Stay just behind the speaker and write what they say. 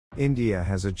India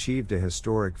has achieved a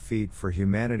historic feat for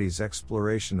humanity's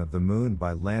exploration of the moon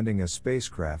by landing a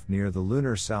spacecraft near the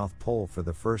lunar South Pole for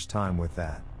the first time. With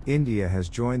that, India has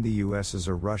joined the US as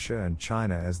Russia and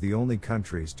China as the only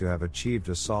countries to have achieved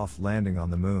a soft landing on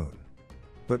the moon.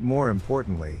 But more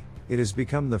importantly, it has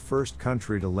become the first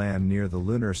country to land near the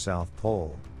lunar South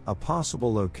Pole, a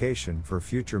possible location for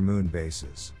future moon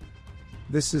bases.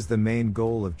 This is the main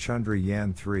goal of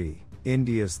Chandrayaan-3,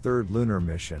 India's third lunar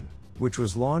mission, which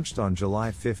was launched on July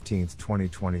 15,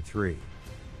 2023.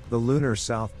 The lunar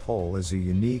South Pole is a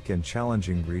unique and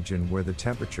challenging region where the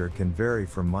temperature can vary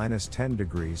from -10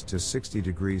 degrees to 60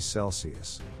 degrees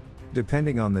Celsius.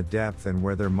 Depending on the depth and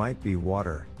where there might be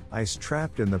water, ice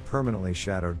trapped in the permanently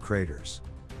shadowed craters.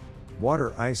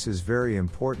 Water ice is very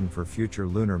important for future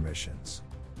lunar missions,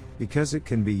 because it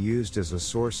can be used as a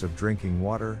source of drinking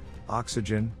water,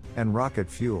 oxygen, and rocket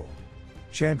fuel.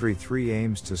 Chandrayaan-3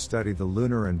 aims to study the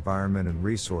lunar environment and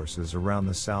resources around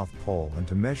the South Pole and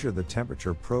to measure the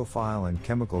temperature profile and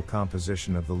chemical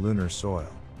composition of the lunar soil.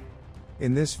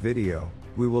 In this video,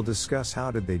 we will discuss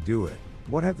how did they do it,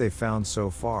 what have they found so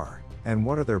far, and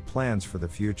what are their plans for the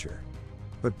future.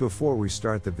 But before we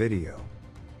start the video,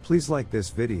 please like this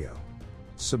video,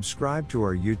 subscribe to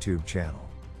our YouTube channel,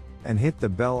 and hit the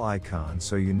bell icon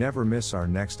so you never miss our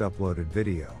next uploaded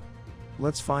video.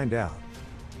 Let's find out.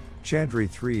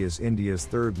 Chandrayaan-3 is India's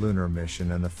third lunar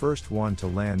mission and the first one to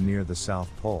land near the South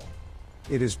Pole.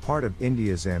 It is part of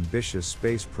India's ambitious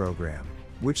space program,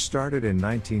 which started in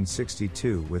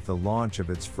 1962 with the launch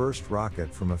of its first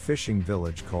rocket from a fishing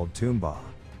village called Tumba.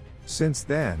 Since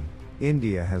then,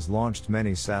 India has launched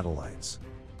many satellites,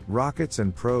 rockets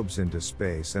and probes into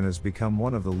space and has become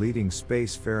one of the leading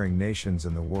spacefaring nations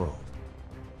in the world.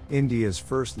 India's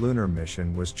first lunar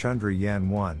mission was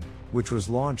Chandrayaan-1, which was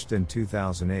launched in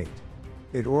 2008.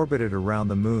 It orbited around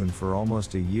the moon for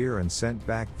almost a year and sent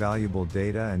back valuable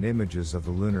data and images of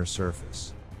the lunar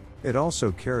surface. It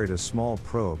also carried a small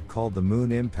probe called the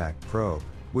Moon Impact Probe,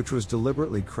 which was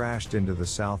deliberately crashed into the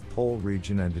South Pole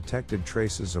region and detected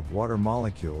traces of water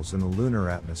molecules in the lunar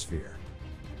atmosphere.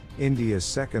 India's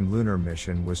second lunar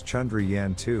mission was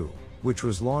Chandrayaan-2, which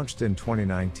was launched in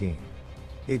 2019.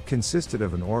 It consisted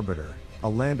of an orbiter, a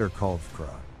lander called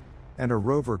VCRA, and a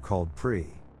rover called PRI.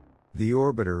 The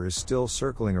orbiter is still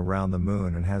circling around the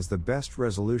moon and has the best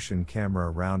resolution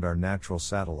camera around our natural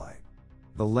satellite.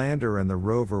 The lander and the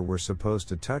rover were supposed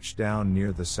to touch down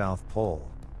near the South Pole,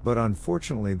 but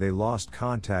unfortunately they lost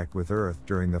contact with Earth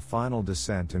during the final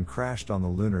descent and crashed on the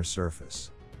lunar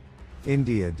surface.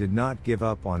 India did not give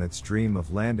up on its dream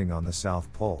of landing on the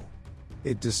South Pole.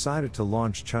 It decided to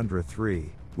launch Chandrayaan-3,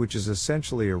 which is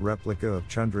essentially a replica of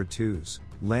Chandrayaan-2's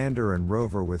lander and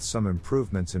rover with some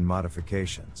improvements and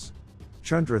modifications.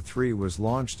 Chandrayaan-3 was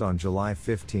launched on July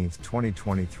 15,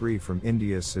 2023 from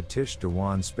India's Satish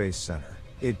Dhawan Space Center.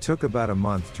 It took about a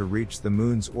month to reach the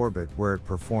moon's orbit, where it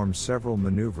performed several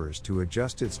maneuvers to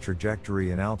adjust its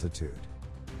trajectory and altitude.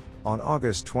 On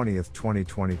August 20,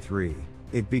 2023,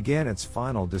 it began its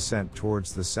final descent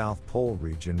towards the South Pole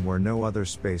region where no other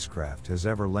spacecraft has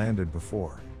ever landed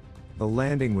before. The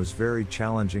landing was very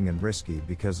challenging and risky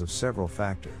because of several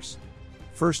factors.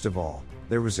 First of all,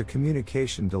 there was a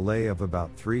communication delay of about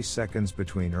 3 seconds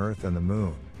between Earth and the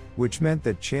Moon, which meant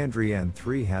that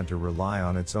Chandrayaan-3 had to rely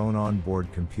on its own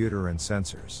onboard computer and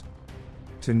sensors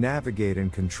to navigate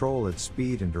and control its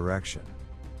speed and direction.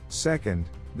 Second,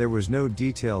 there was no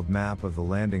detailed map of the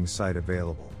landing site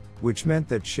available, which meant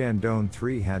that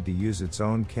Chandrayaan-3 had to use its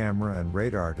own camera and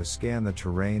radar to scan the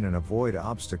terrain and avoid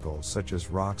obstacles such as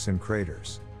rocks and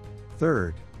craters.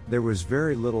 Third, there was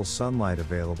very little sunlight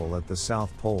available at the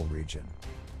South Pole region,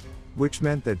 which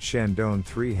meant that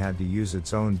Chandrayaan-3 had to use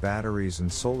its own batteries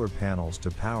and solar panels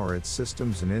to power its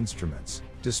systems and instruments.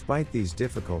 Despite these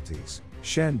difficulties,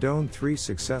 Chandrayaan-3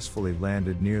 successfully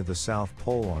landed near the South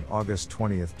Pole on August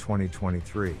 20,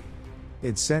 2023.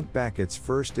 It sent back its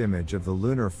first image of the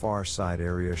lunar far side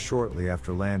area shortly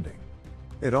after landing.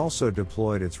 It also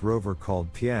deployed its rover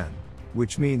called Pien,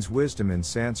 which means wisdom in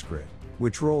Sanskrit,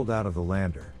 which rolled out of the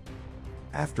lander.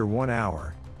 After 1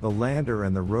 hour, the lander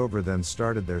and the rover then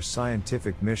started their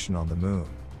scientific mission on the moon.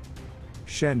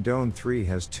 Chandrayaan-3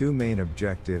 has two main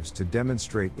objectives: to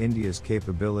demonstrate India's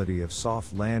capability of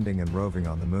soft landing and roving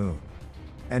on the moon,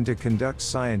 and to conduct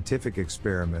scientific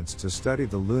experiments to study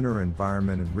the lunar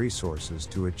environment and resources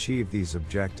to achieve these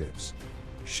objectives.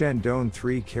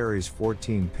 Chandrayaan-3 carries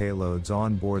 14 payloads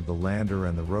on board the lander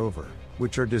and the rover,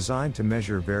 which are designed to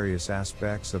measure various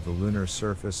aspects of the lunar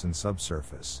surface and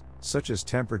subsurface, such as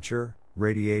temperature,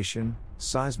 radiation,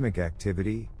 seismic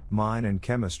activity, mine and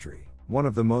chemistry. One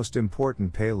of the most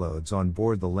important payloads on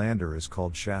board the lander is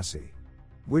called chassis.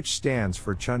 which stands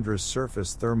for Chandra's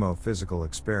Surface Thermo-Physical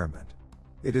Experiment.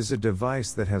 It is a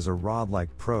device that has a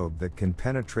rod-like probe that can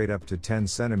penetrate up to 10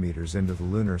 centimeters into the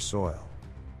lunar soil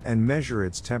and measure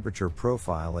its temperature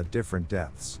profile at different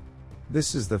depths.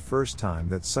 This is the first time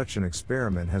that such an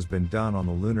experiment has been done on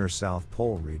the lunar South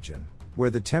Pole region, where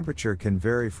the temperature can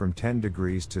vary from 10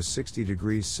 degrees to 60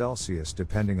 degrees Celsius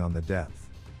depending on the depth.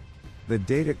 The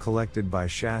data collected by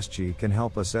SHASG can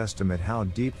help us estimate how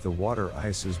deep the water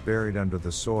ice is buried under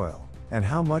the soil, and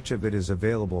how much of it is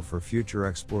available for future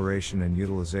exploration and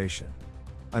utilization.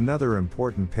 Another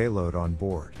important payload on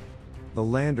board. The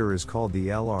lander is called the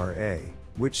LRA,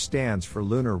 which stands for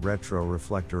Lunar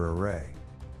Retroreflector Array.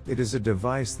 It is a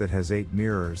device that has 8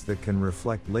 mirrors that can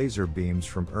reflect laser beams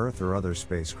from Earth or other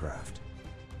spacecraft.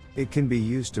 It can be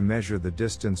used to measure the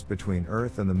distance between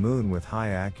Earth and the Moon with high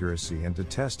accuracy and to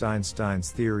test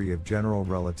Einstein's theory of general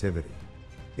relativity.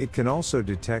 It can also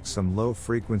detect some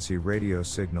low-frequency radio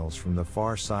signals from the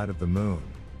far side of the Moon,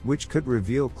 which could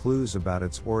reveal clues about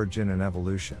its origin and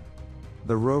evolution.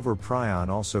 The rover Prion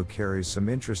also carries some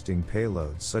interesting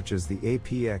payloads such as the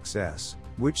APXS,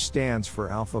 which stands for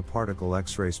Alpha Particle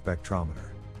X-ray Spectrometer.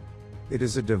 It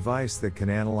is a device that can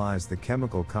analyze the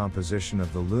chemical composition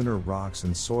of the lunar rocks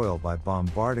and soil by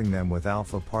bombarding them with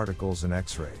alpha particles and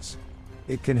X-rays.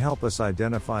 It can help us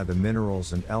identify the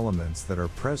minerals and elements that are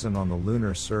present on the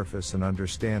lunar surface and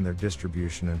understand their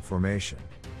distribution and formation.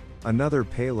 Another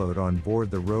payload on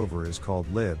board the rover is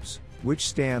called LIBS, which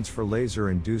stands for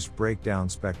Laser-Induced Breakdown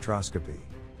Spectroscopy.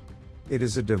 It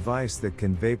is a device that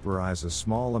can vaporize a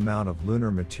small amount of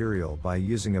lunar material by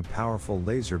using a powerful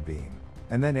laser beam,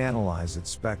 and then analyze its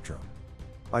spectrum.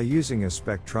 By using a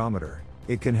spectrometer,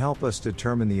 it can help us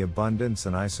determine the abundance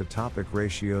and isotopic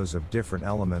ratios of different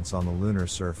elements on the lunar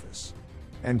surface,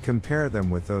 and compare them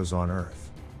with those on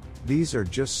Earth. These are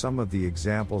just some of the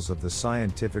examples of the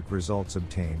scientific results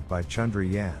obtained by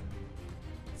Chandrayaan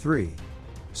 3.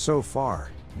 So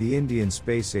far, the Indian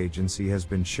Space Agency has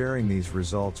been sharing these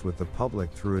results with the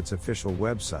public through its official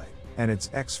website, and its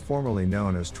X, formerly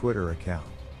known as Twitter account.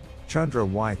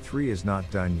 Chandrayaan-3 is not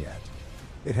done yet.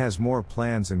 It has more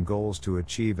plans and goals to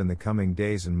achieve in the coming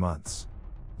days and months.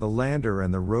 The lander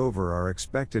and the rover are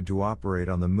expected to operate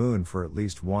on the Moon for at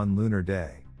least 1 lunar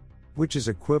day, which is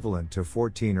equivalent to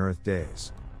 14 Earth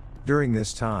days. During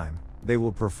this time, they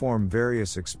will perform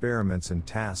various experiments and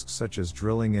tasks such as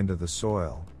drilling into the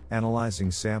soil, analyzing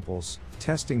samples,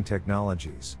 testing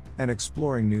technologies, and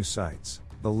exploring new sites.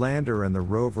 The lander and the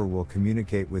rover will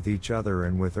communicate with each other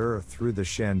and with Earth through the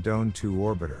Shandong 2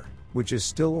 orbiter, which is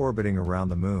still orbiting around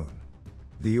the Moon.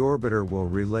 The orbiter will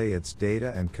relay its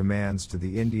data and commands to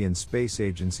the Indian Space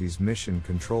Agency's Mission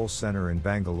Control Center in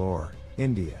Bangalore,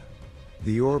 India.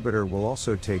 The orbiter will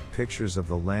also take pictures of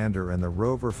the lander and the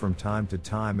rover from time to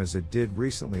time, as it did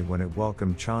recently when it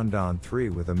welcomed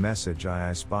Chandrayaan-3 with a message,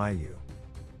 "I spy you."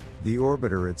 The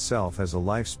orbiter itself has a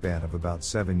lifespan of about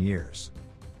 7 years,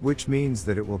 which means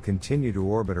that it will continue to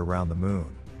orbit around the Moon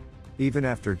even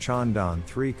after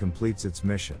Chandrayaan-3 completes its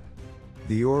mission.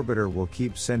 The orbiter will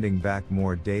keep sending back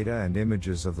more data and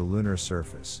images of the lunar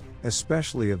surface,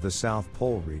 especially of the South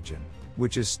Pole region,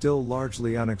 which is still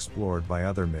largely unexplored by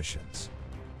other missions.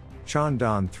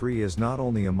 Chandrayaan-3 is not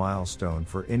only a milestone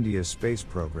for India's space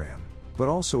program, but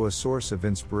also a source of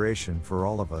inspiration for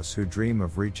all of us who dream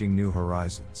of reaching new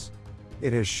horizons.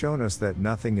 It has shown us that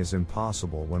nothing is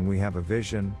impossible when we have a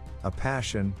vision, a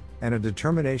passion, and a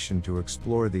determination to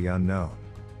explore the unknown.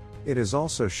 It has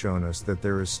also shown us that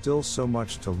there is still so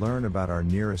much to learn about our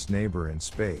nearest neighbor in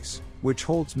space, which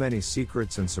holds many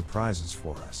secrets and surprises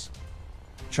for us.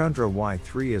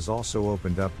 Chandrayaan-3 has also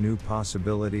opened up new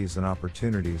possibilities and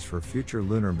opportunities for future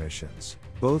lunar missions,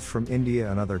 both from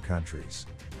India and other countries.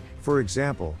 For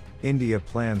example, India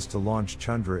plans to launch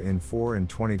Chandrayaan-4 in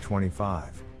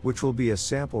 2025, which will be a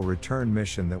sample return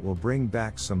mission that will bring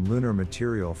back some lunar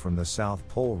material from the South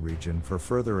Pole region for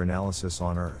further analysis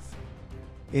on Earth.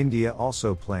 India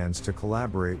also plans to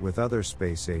collaborate with other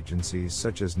space agencies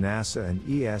such as NASA and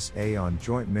ESA on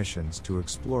joint missions to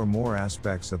explore more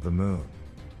aspects of the Moon.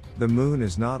 The Moon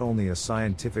is not only a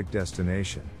scientific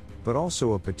destination, but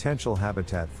also a potential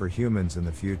habitat for humans in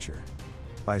the future.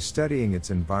 By studying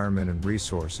its environment and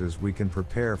resources, we can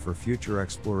prepare for future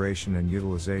exploration and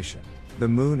utilization. The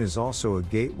Moon is also a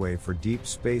gateway for deep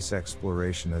space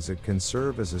exploration, as it can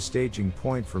serve as a staging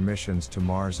point for missions to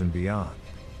Mars and beyond.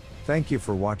 Thank you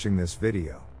for watching this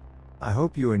video. I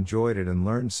hope you enjoyed it and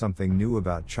learned something new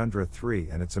about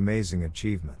Chandrayaan-3 and its amazing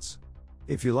achievements.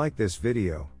 If you like this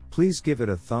video, please give it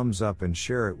a thumbs up and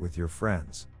share it with your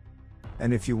friends.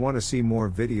 And if you want to see more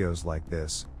videos like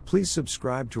this, Please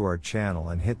subscribe to our channel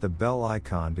and hit the bell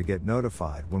icon to get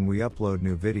notified when we upload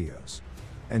new videos.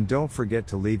 And don't forget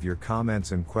to leave your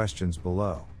comments and questions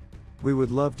below. We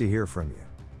would love to hear from you.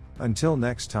 Until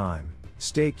next time,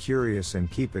 stay curious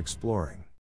and keep exploring.